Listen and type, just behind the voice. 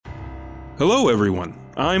Hello everyone,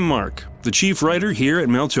 I'm Mark, the chief writer here at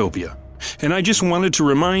Mailtopia, and I just wanted to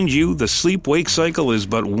remind you the sleep-wake cycle is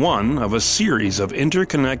but one of a series of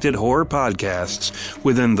interconnected horror podcasts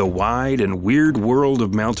within the wide and weird world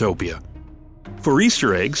of Mailtopia. For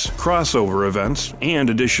Easter eggs, crossover events, and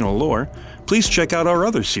additional lore, please check out our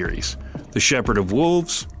other series, The Shepherd of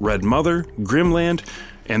Wolves, Red Mother, Grimland,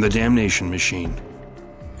 and The Damnation Machine.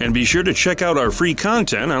 And be sure to check out our free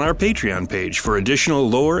content on our Patreon page for additional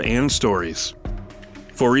lore and stories.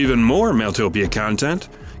 For even more Mailtopia content,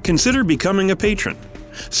 consider becoming a patron.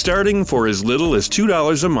 Starting for as little as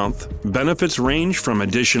 $2 a month, benefits range from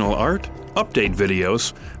additional art, update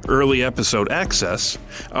videos, early episode access,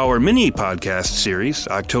 our mini-podcast series,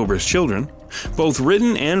 October's Children, both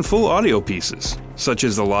written and full audio pieces, such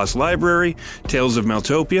as The Lost Library, Tales of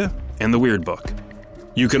Mailtopia, and The Weird Book.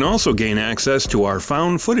 You can also gain access to our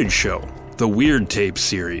found footage show, the Weird Tapes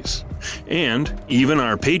series, and even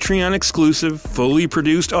our Patreon-exclusive, fully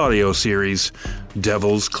produced audio series,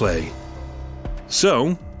 Devil's Clay.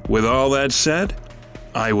 So, with all that said,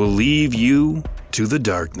 I will leave you to the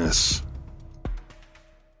darkness.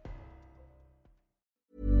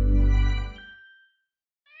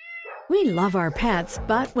 We love our pets,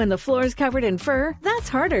 but when the floor's covered in fur, that's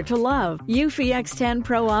harder to love. Eufy X10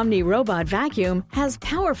 Pro Omni Robot Vacuum has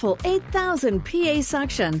powerful 8,000 PA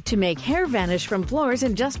suction to make hair vanish from floors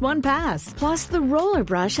in just one pass. Plus, the roller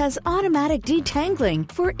brush has automatic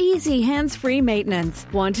detangling for easy hands-free maintenance.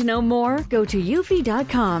 Want to know more? Go to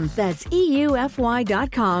eufy.com, that's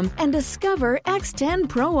EUFY.com, and discover X10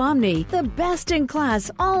 Pro Omni, the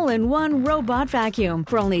best-in-class all-in-one robot vacuum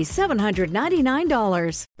for only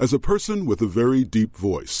 $799. As a person with a very deep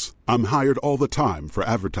voice, I'm hired all the time for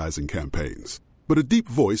advertising campaigns. But a deep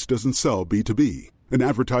voice doesn't sell B2B, and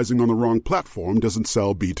advertising on the wrong platform doesn't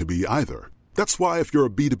sell B2B either. That's why if you're a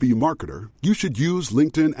B2B marketer, you should use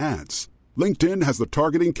LinkedIn ads. LinkedIn has the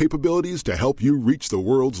targeting capabilities to help you reach the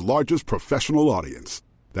world's largest professional audience.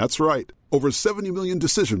 That's right, over 70 million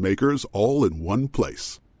decision makers all in one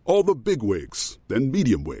place. All the big wigs, then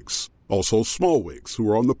medium wigs, also small wigs who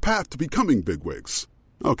are on the path to becoming big wigs.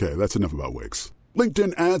 Okay, that's enough about wigs.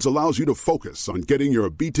 LinkedIn ads allows you to focus on getting your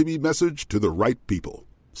B2B message to the right people.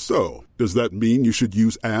 So, does that mean you should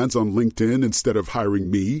use ads on LinkedIn instead of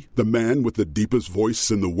hiring me, the man with the deepest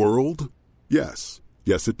voice in the world? Yes.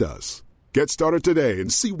 Yes, it does. Get started today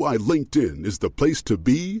and see why LinkedIn is the place to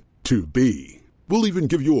be to be. We'll even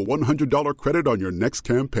give you a $100 credit on your next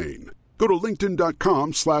campaign. Go to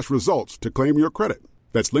linkedin.com/results to claim your credit.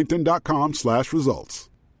 That's linkedin.com/results.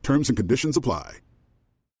 Terms and conditions apply.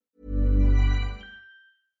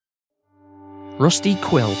 Rusty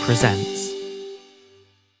Quill presents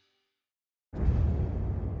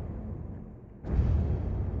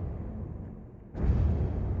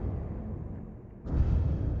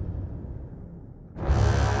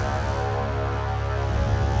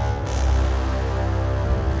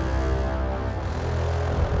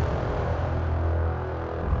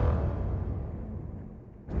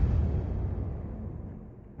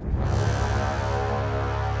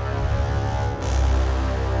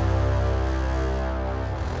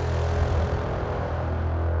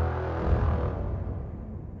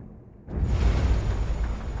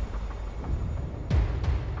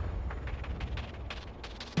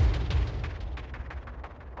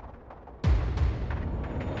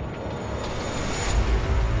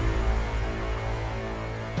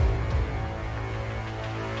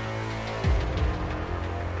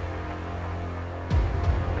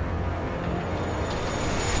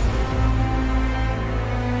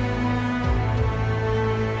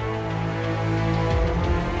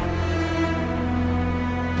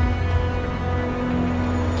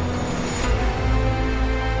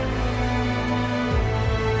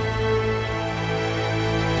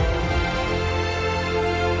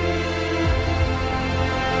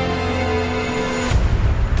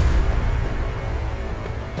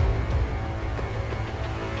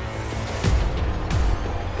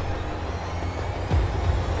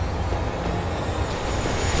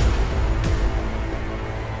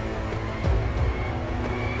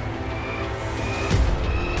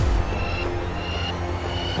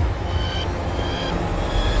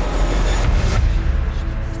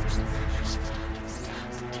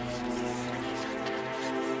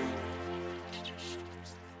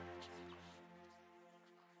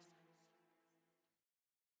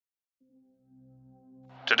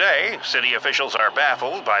Today, city officials are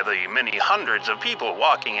baffled by the many hundreds of people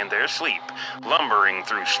walking in their sleep, lumbering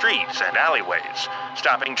through streets and alleyways,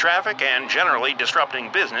 stopping traffic and generally disrupting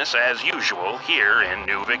business as usual here in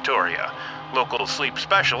New Victoria. Local sleep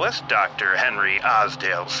specialist Dr. Henry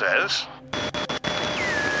Osdale says,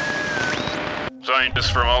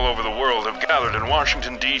 Scientists from all over the world have gathered in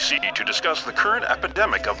Washington, D.C. to discuss the current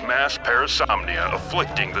epidemic of mass parasomnia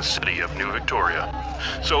afflicting the city of New Victoria.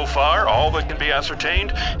 So far, all that can be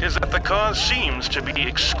ascertained is that the cause seems to be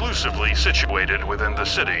exclusively situated within the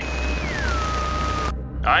city.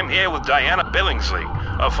 I'm here with Diana Billingsley,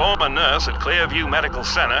 a former nurse at Clearview Medical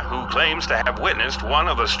Center who claims to have witnessed one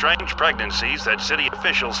of the strange pregnancies that city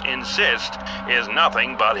officials insist is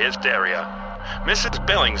nothing but hysteria. Mrs.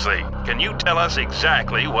 Billingsley, can you tell us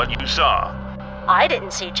exactly what you saw? I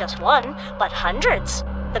didn't see just one, but hundreds.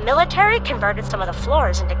 The military converted some of the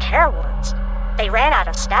floors into care wards. They ran out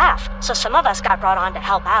of staff, so some of us got brought on to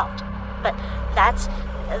help out. But that's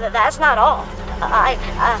not all.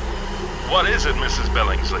 What is it, Mrs.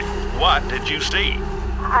 Billingsley? What did you see?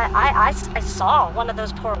 I saw one of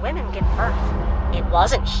those poor women give birth. It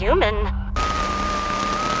wasn't human.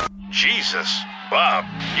 Jesus. Bob,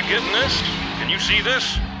 you getting this? Can you see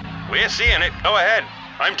this? We're seeing it. Go ahead.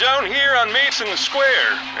 I'm down here on Mason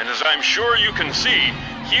Square, and as I'm sure you can see,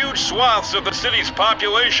 huge swaths of the city's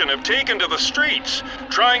population have taken to the streets,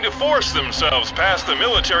 trying to force themselves past the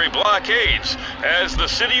military blockades as the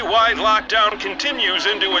citywide lockdown continues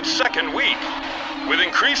into its second week. With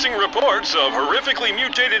increasing reports of horrifically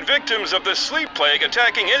mutated victims of the sleep plague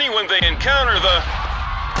attacking anyone they encounter,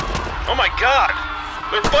 Oh my God!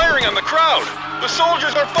 They're firing on the crowd! The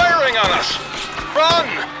soldiers are firing on us!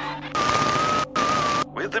 Run!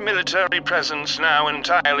 With the military presence now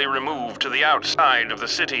entirely removed to the outside of the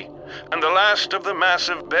city, and the last of the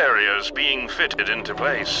massive barriers being fitted into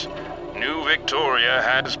place, New Victoria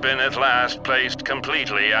has been at last placed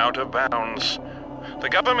completely out of bounds. The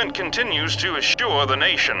government continues to assure the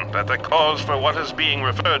nation that the cause for what is being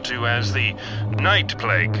referred to as the night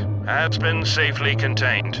plague has been safely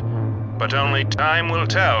contained. But only time will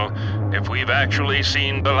tell if we've actually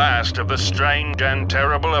seen the last of the strange and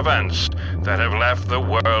terrible events that have left the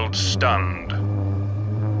world stunned.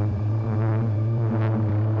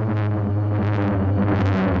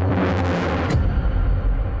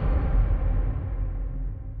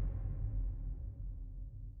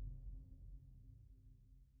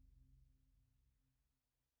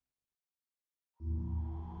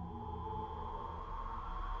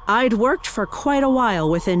 I'd worked for quite a while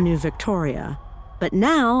within New Victoria, but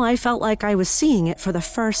now I felt like I was seeing it for the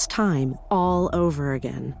first time all over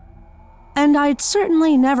again. And I'd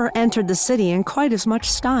certainly never entered the city in quite as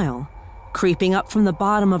much style, creeping up from the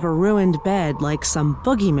bottom of a ruined bed like some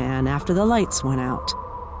boogeyman after the lights went out.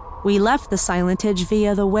 We left the Silentage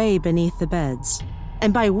via the way beneath the beds.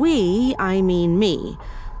 And by we, I mean me,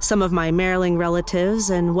 some of my Merling relatives,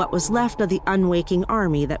 and what was left of the unwaking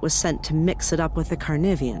army that was sent to mix it up with the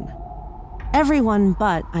Carnivian. Everyone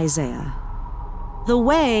but Isaiah. The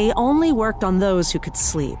way only worked on those who could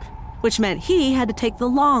sleep, which meant he had to take the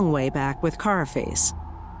long way back with Carface.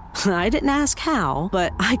 I didn't ask how,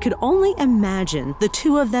 but I could only imagine the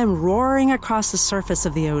two of them roaring across the surface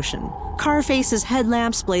of the ocean, Carface's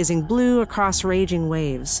headlamps blazing blue across raging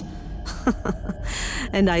waves.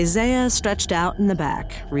 And Isaiah stretched out in the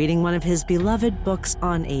back, reading one of his beloved books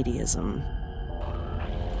on atheism.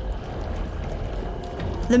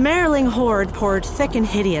 The Merling horde poured thick and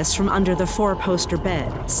hideous from under the four-poster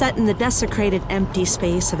bed, set in the desecrated empty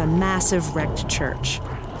space of a massive wrecked church.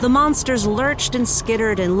 The monsters lurched and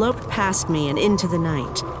skittered and loped past me and into the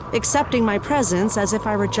night, accepting my presence as if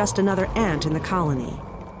I were just another ant in the colony.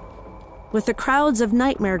 With the crowds of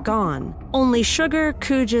Nightmare gone, only Sugar,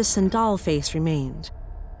 Kujus, and Dollface remained.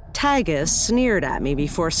 Tagus sneered at me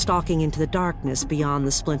before stalking into the darkness beyond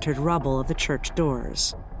the splintered rubble of the church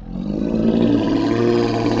doors.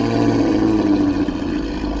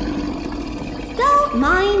 Don't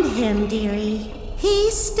mind him, dearie.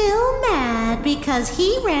 He's still mad because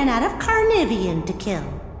he ran out of Carnivian to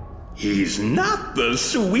kill. He's not the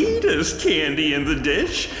sweetest candy in the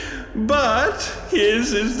dish, but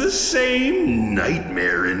his is the same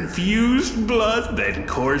nightmare-infused blood that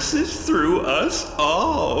courses through us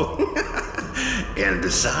all. And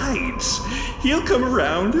besides, he'll come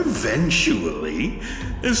around eventually,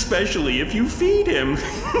 especially if you feed him.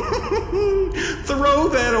 Throw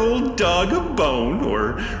that old dog a bone,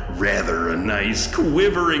 or rather a nice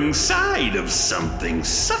quivering side of something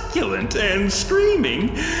succulent and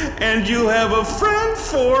screaming, and you'll have a friend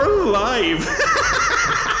for life.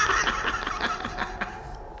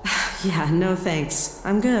 Yeah, no thanks.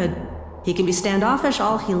 I'm good. He can be standoffish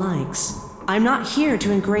all he likes. I'm not here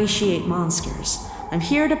to ingratiate monsters. I'm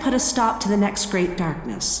here to put a stop to the next great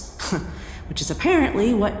darkness. Which is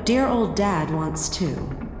apparently what dear old Dad wants too.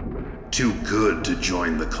 Too good to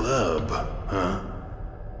join the club, huh?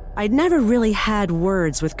 I'd never really had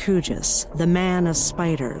words with Kujus, the man of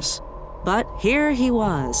spiders. But here he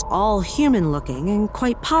was, all human-looking and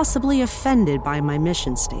quite possibly offended by my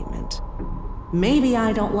mission statement. Maybe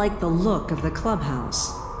I don't like the look of the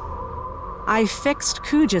clubhouse. I fixed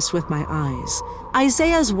Kujus with my eyes,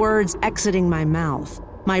 Isaiah's words exiting my mouth,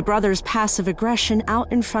 my brother's passive aggression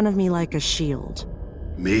out in front of me like a shield.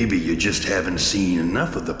 Maybe you just haven't seen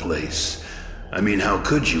enough of the place. I mean, how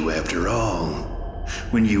could you after all?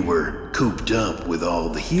 When you were cooped up with all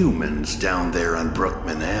the humans down there on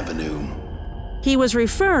Brookman Avenue. He was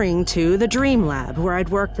referring to the Dream Lab where I'd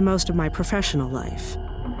worked the most of my professional life.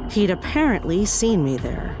 He'd apparently seen me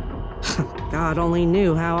there. God only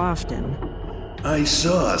knew how often. I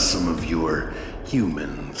saw some of your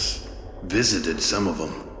humans. Visited some of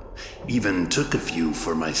them. Even took a few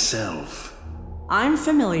for myself. I'm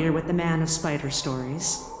familiar with the Man of Spider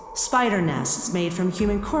stories. Spider nests made from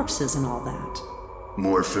human corpses and all that.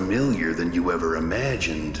 More familiar than you ever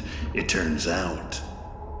imagined, it turns out.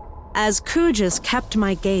 As Kujus kept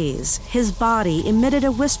my gaze, his body emitted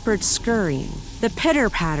a whispered scurrying, the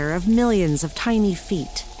pitter-patter of millions of tiny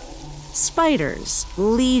feet. Spiders,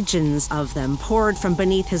 legions of them, poured from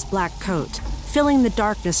beneath his black coat, filling the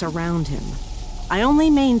darkness around him. I only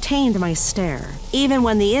maintained my stare, even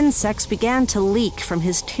when the insects began to leak from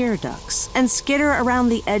his tear ducts and skitter around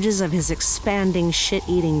the edges of his expanding,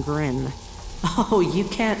 shit-eating grin. Oh, you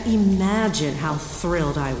can't imagine how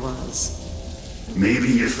thrilled I was. Maybe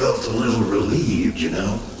you felt a little relieved, you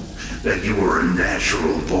know? That you were a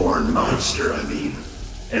natural-born monster, I mean.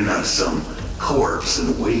 And not some corpse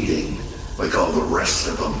in waiting, like all the rest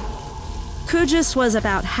of them. Kujus was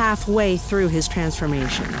about halfway through his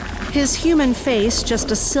transformation. His human face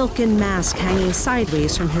just a silken mask hanging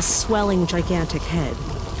sideways from his swelling, gigantic head,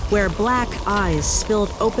 where black eyes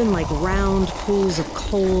spilled open like round pools of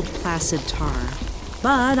cold, placid tar.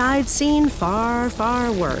 But I'd seen far,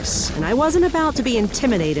 far worse, and I wasn't about to be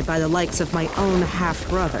intimidated by the likes of my own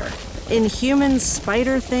half-brother, inhuman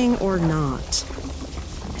spider thing or not.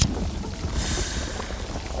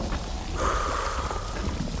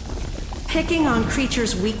 Picking on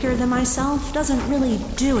creatures weaker than myself doesn't really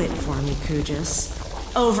do it for me, Kujus.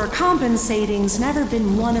 Overcompensating's never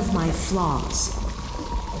been one of my flaws.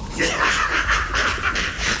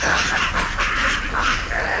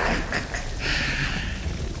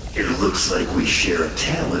 It looks like we share a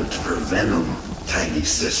talent for venom, tiny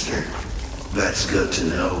sister. That's good to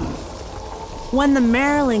know. When the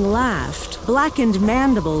Merling laughed, blackened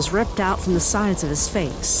mandibles ripped out from the sides of his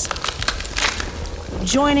face,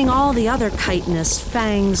 joining all the other chitinous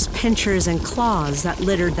fangs, pinchers, and claws that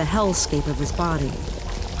littered the hellscape of his body.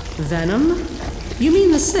 Venom? You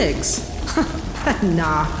mean the SIGs?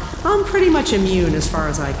 Nah, I'm pretty much immune as far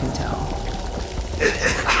as I can tell.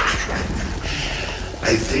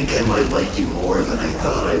 I think I might like you more than I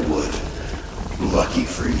thought I would. Lucky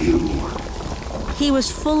for you. He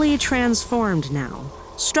was fully transformed now,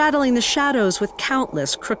 straddling the shadows with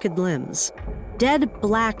countless crooked limbs. Dead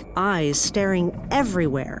black eyes staring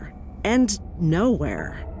everywhere and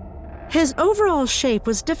nowhere. His overall shape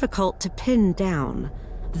was difficult to pin down,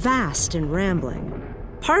 vast and rambling,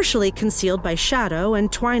 partially concealed by shadow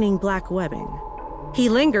and twining black webbing. He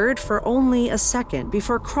lingered for only a second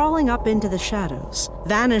before crawling up into the shadows,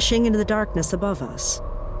 vanishing into the darkness above us.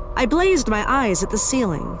 I blazed my eyes at the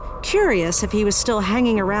ceiling, curious if he was still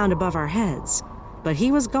hanging around above our heads, but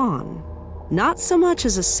he was gone. Not so much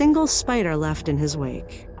as a single spider left in his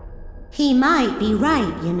wake. He might be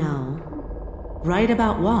right, you know. Right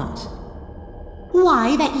about what?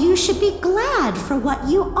 Why, that you should be glad for what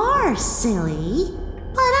you are, silly.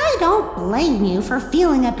 But I don't blame you for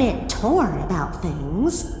feeling a bit torn about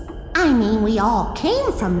things. I mean, we all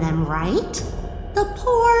came from them, right? The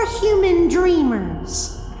poor human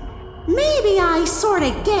dreamers. Maybe I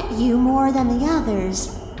sorta get you more than the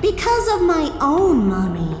others because of my own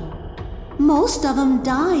mommy. Most of them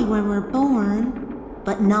die when we're born,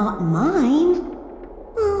 but not mine.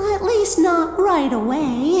 Well, at least not right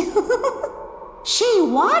away. She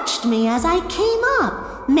watched me as I came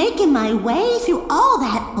up, making my way through all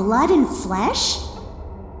that blood and flesh.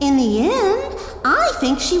 In the end, I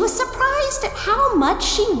think she was surprised at how much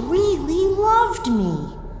she really loved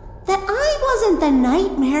me. That I wasn't the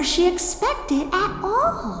nightmare she expected at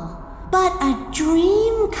all, but a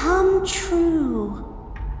dream come true.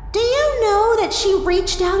 Do you know that she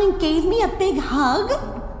reached out and gave me a big hug?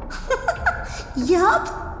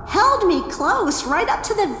 Yup, held me close right up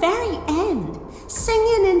to the very end,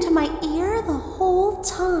 singing into my ear the whole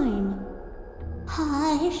time.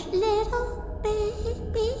 Hush, little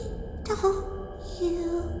baby, don't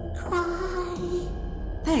you cry.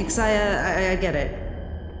 Thanks, I get it.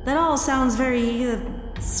 That all sounds very,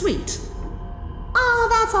 sweet. Oh,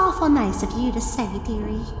 that's awful nice of you to say,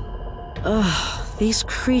 dearie. Ugh, these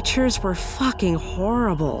creatures were fucking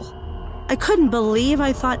horrible. I couldn't believe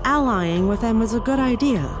I thought allying with them was a good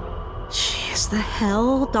idea. Jeez, the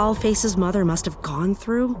hell Dollface's mother must have gone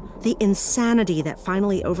through. The insanity that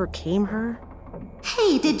finally overcame her.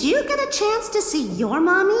 Hey, did you get a chance to see your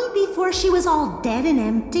mommy before she was all dead and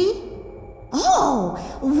empty? Oh,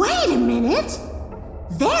 wait a minute.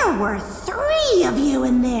 There were 3 of you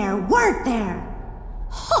in there, weren't there?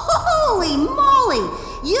 Holy moly!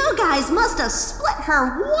 You guys must have split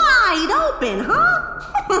her wide open, huh?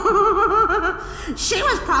 She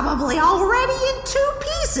was probably already in 2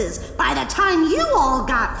 pieces by the time you all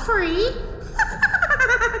got free.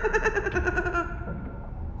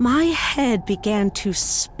 My head began to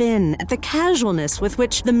spin at the casualness with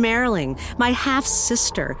which the Merling, my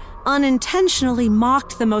half-sister, unintentionally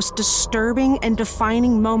mocked the most disturbing and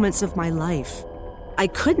defining moments of my life. I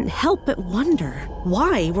couldn't help but wonder,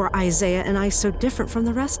 why were Isaiah and I so different from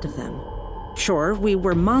the rest of them? Sure, we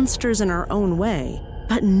were monsters in our own way,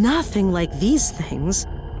 but nothing like these things,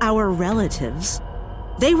 our relatives.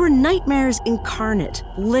 They were nightmares incarnate,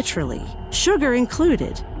 literally, sugar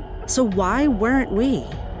included. So why weren't we?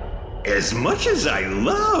 As much as I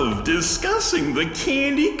love discussing the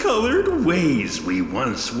candy-colored ways we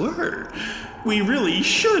once were, we really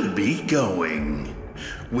should be going.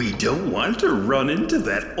 We don't want to run into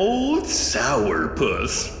that old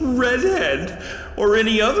sourpuss, Redhead, or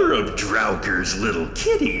any other of Drauker's little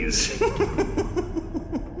kitties.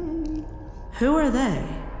 Who are they?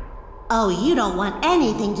 Oh, you don't want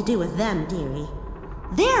anything to do with them, dearie.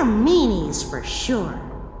 They're meanies for sure.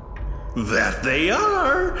 That they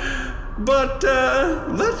are. But,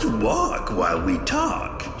 let's walk while we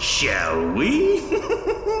talk, shall we?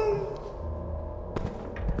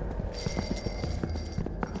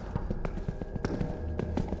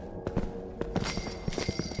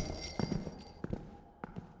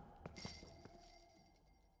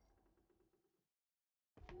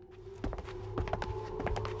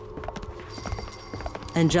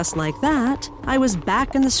 And just like that, I was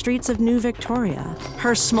back in the streets of New Victoria,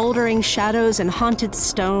 her smoldering shadows and haunted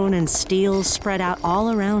stone and steel spread out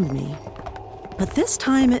all around me. But this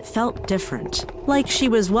time it felt different, like she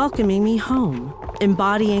was welcoming me home,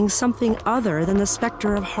 embodying something other than the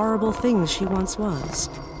specter of horrible things she once was.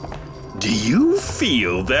 Do you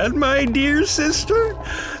feel that, my dear sister?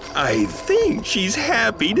 I think she's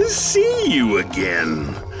happy to see you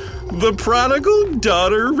again. The prodigal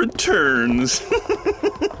daughter returns.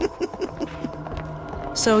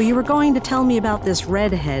 So you were going to tell me about this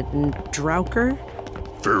redhead and Drauker?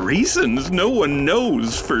 For reasons no one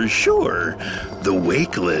knows for sure, the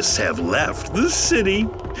Wakeless have left the city,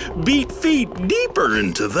 beat feet deeper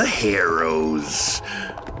into the Harrows.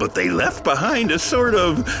 But they left behind a sort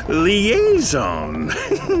of liaison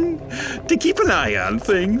to keep an eye on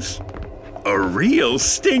things. A real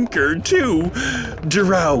stinker, too.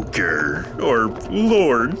 Drauker, or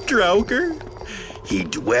Lord Drauker. He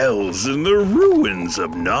dwells in the ruins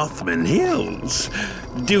of Nothman Hills,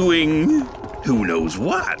 doing who knows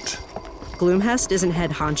what. Gloomhest isn't head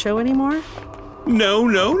honcho anymore? No.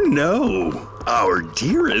 Our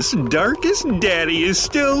dearest, darkest daddy is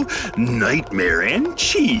still Nightmare and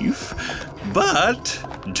Chief, but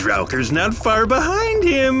Drauker's not far behind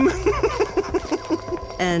him.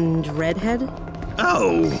 And Redhead?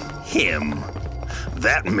 Oh, him.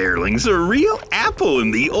 That Merling's a real apple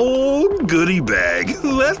in the old goodie bag,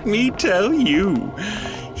 let me tell you.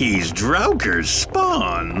 He's Drauker's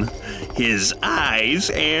spawn, his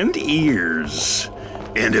eyes and ears.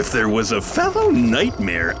 And if there was a fellow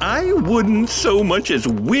nightmare I wouldn't so much as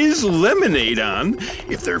whiz lemonade on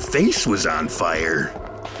if their face was on fire,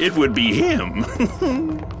 it would be him.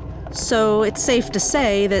 So it's safe to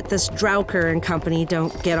say that this Drauker and company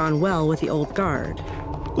don't get on well with the old guard.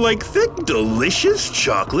 Like thick, delicious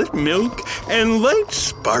chocolate milk and light,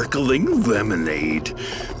 sparkling lemonade.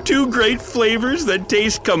 2 great flavors that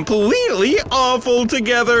taste completely awful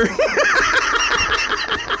together.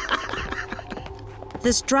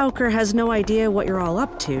 This Drauker has no idea what you're all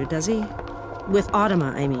up to, does he? With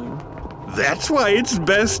Automa, I mean. That's why it's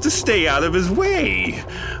best to stay out of his way.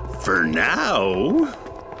 For now.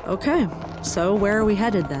 Okay, so where are we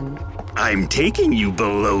headed then? I'm taking you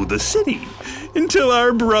below the city until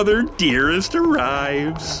our brother dearest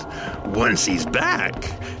arrives. Once he's back,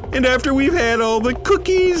 and after we've had all the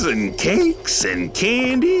cookies and cakes and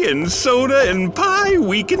candy and soda and pie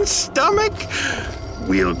we can stomach,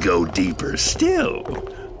 we'll go deeper still,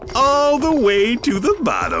 all the way to the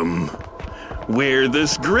bottom, where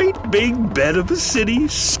this great big bed of a city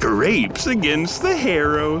scrapes against the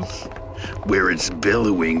Harrows, where its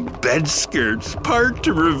billowing bed skirts part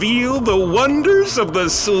to reveal the wonders of the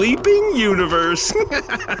sleeping universe.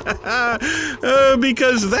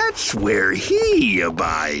 Because that's where he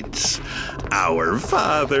abides, our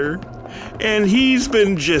Father. And he's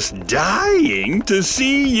been just dying to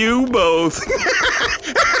see you both.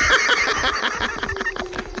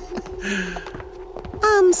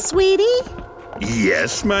 Sweetie?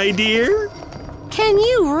 Yes, my dear? Can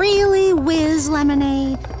you really whiz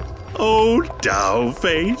lemonade? Oh,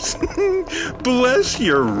 dollface. Bless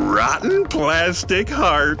your rotten plastic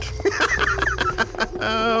heart.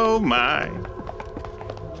 Oh, my.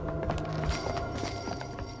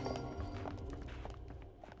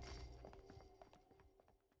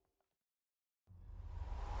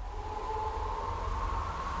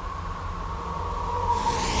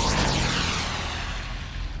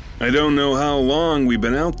 I don't know how long we've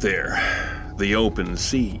been out there, the open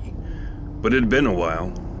sea, but it'd been a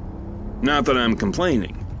while. Not that I'm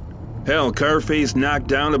complaining. Hell, Carface knocked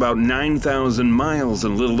down about 9,000 miles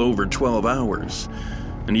in a little over 12 hours,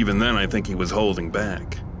 and even then I think he was holding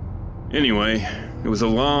back. Anyway, it was a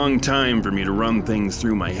long time for me to run things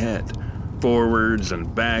through my head, forwards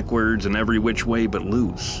and backwards and every which way but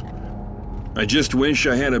loose. I just wish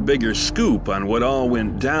I had a bigger scoop on what all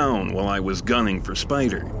went down while I was gunning for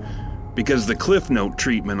Spider, because the Cliff Note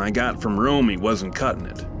treatment I got from Romy wasn't cutting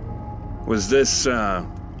it. Was this,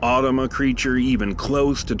 Automa creature even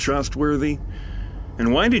close to trustworthy?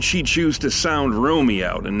 And why did she choose to sound Romy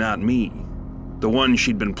out and not me, the one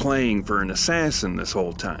she'd been playing for an assassin this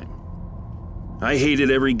whole time? I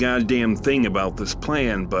hated every goddamn thing about this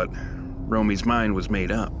plan, but Romy's mind was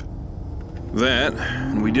made up. That,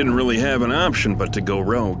 and we didn't really have an option but to go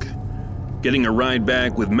rogue. Getting a ride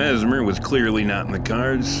back with Mesmer was clearly not in the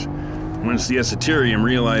cards. Once the Esoterium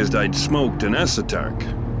realized I'd smoked an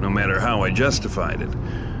Esotarch, no matter how I justified it,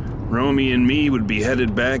 Romy and me would be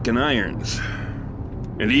headed back in irons.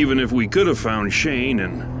 And even if we could have found Shane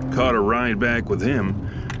and caught a ride back with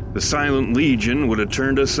him, the Silent Legion would have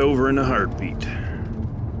turned us over in a heartbeat.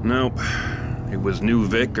 Nope, it was New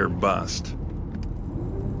Vic or bust.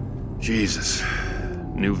 Jesus,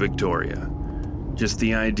 New Victoria. Just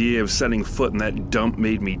the idea of setting foot in that dump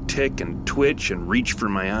made me tick and twitch and reach for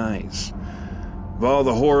my eyes. Of all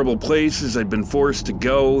the horrible places I'd been forced to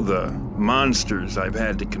go, the monsters I've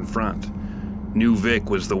had to confront, New Vic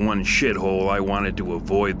was the one shithole I wanted to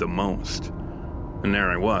avoid the most. And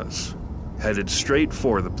there I was, headed straight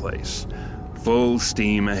for the place, full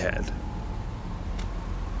steam ahead.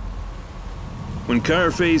 When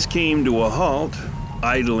Carface came to a halt,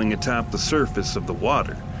 idling atop the surface of the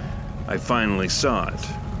water, I finally saw it.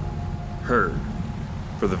 Her,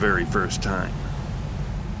 for the very first time.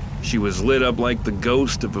 She was lit up like the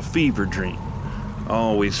ghost of a fever dream,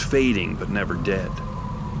 always fading but never dead.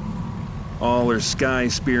 All her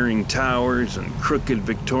sky-spearing towers and crooked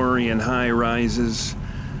Victorian high-rises.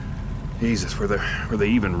 Jesus, were they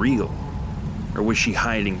even real? Or was she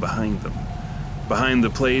hiding behind them? Behind the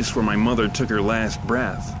place where my mother took her last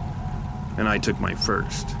breath, and I took my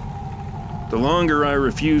first. The longer I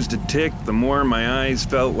refused to tick, the more my eyes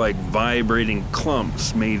felt like vibrating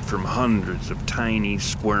clumps made from hundreds of tiny,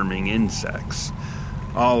 squirming insects,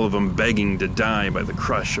 all of them begging to die by the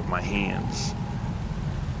crush of my hands.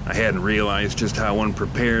 I hadn't realized just how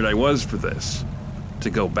unprepared I was for this, to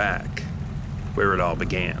go back, where it all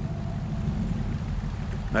began.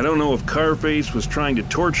 I don't know if Carface was trying to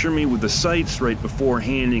torture me with the sights right before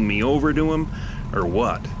handing me over to him, or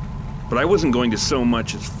what, but I wasn't going to so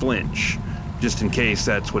much as flinch, just in case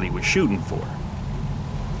that's what he was shooting for.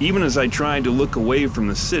 Even as I tried to look away from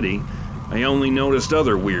the city, I only noticed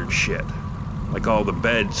other weird shit, like all the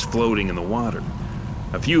beds floating in the water.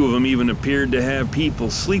 A few of them even appeared to have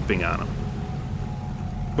people sleeping on them.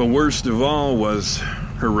 But worst of all was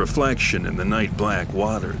her reflection in the night black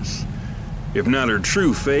waters. If not her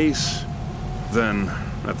true face, then,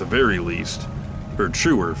 at the very least, her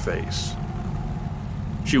truer face.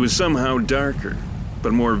 She was somehow darker,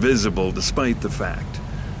 but more visible despite the fact,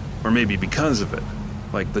 or maybe because of it,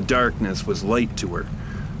 like the darkness was light to her,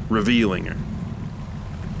 revealing her.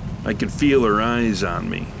 I could feel her eyes on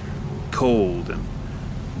me, cold and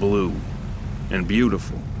blue and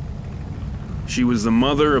beautiful. She was the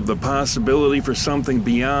mother of the possibility for something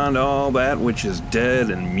beyond all that which is dead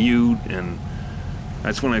and mute, and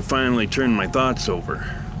that's when I finally turned my thoughts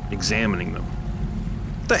over, examining them.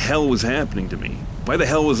 What the hell was happening to me? Why the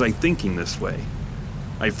hell was I thinking this way?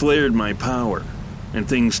 I flared my power, and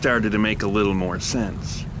things started to make a little more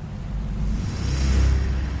sense.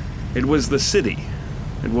 It was the city.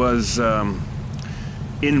 It was,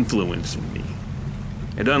 influencing me.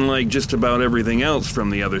 And unlike just about everything else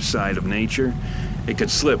from the other side of nature, it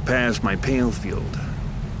could slip past my pale field.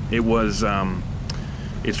 It was,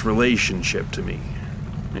 its relationship to me.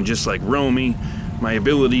 And just like Romy, my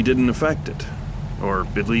ability didn't affect it. Or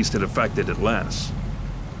at least it affected it less.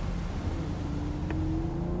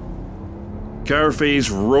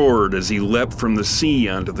 Carface roared as he leapt from the sea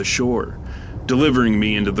onto the shore, delivering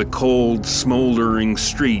me into the cold, smoldering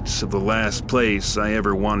streets of the last place I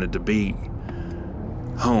ever wanted to be.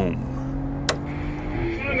 Home.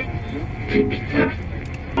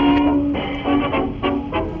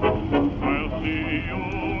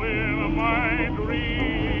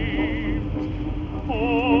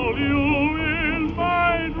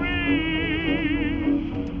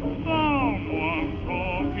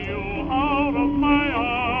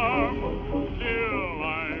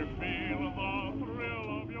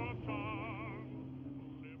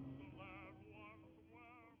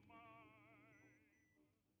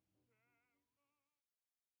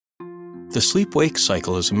 The Sleep-Wake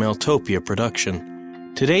Cycle is a Maeltopia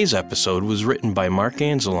production. Today's episode was written by Mark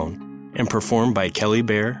Anzalone and performed by Kelly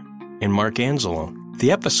Bear and Mark Anzalone. The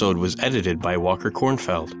episode was edited by Walker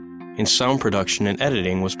Kornfeld, and sound production and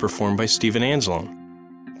editing was performed by Stephen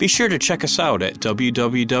Anzalone. Be sure to check us out at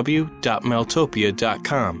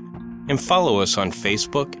www.maeltopia.com and follow us on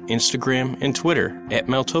Facebook, Instagram, and Twitter at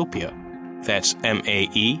Maeltopia. That's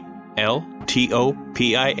Maeltopia.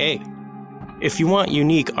 If you want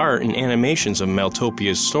unique art and animations of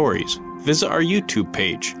Maeltopia's stories, visit our YouTube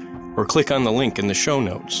page or click on the link in the show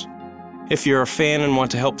notes. If you're a fan and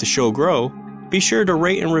want to help the show grow, be sure to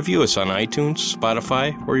rate and review us on iTunes,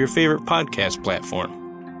 Spotify, or your favorite podcast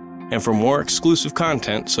platform. And for more exclusive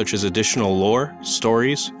content such as additional lore,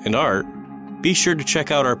 stories, and art, be sure to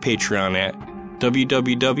check out our Patreon at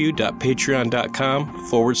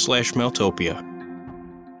www.patreon.com/Maeltopia.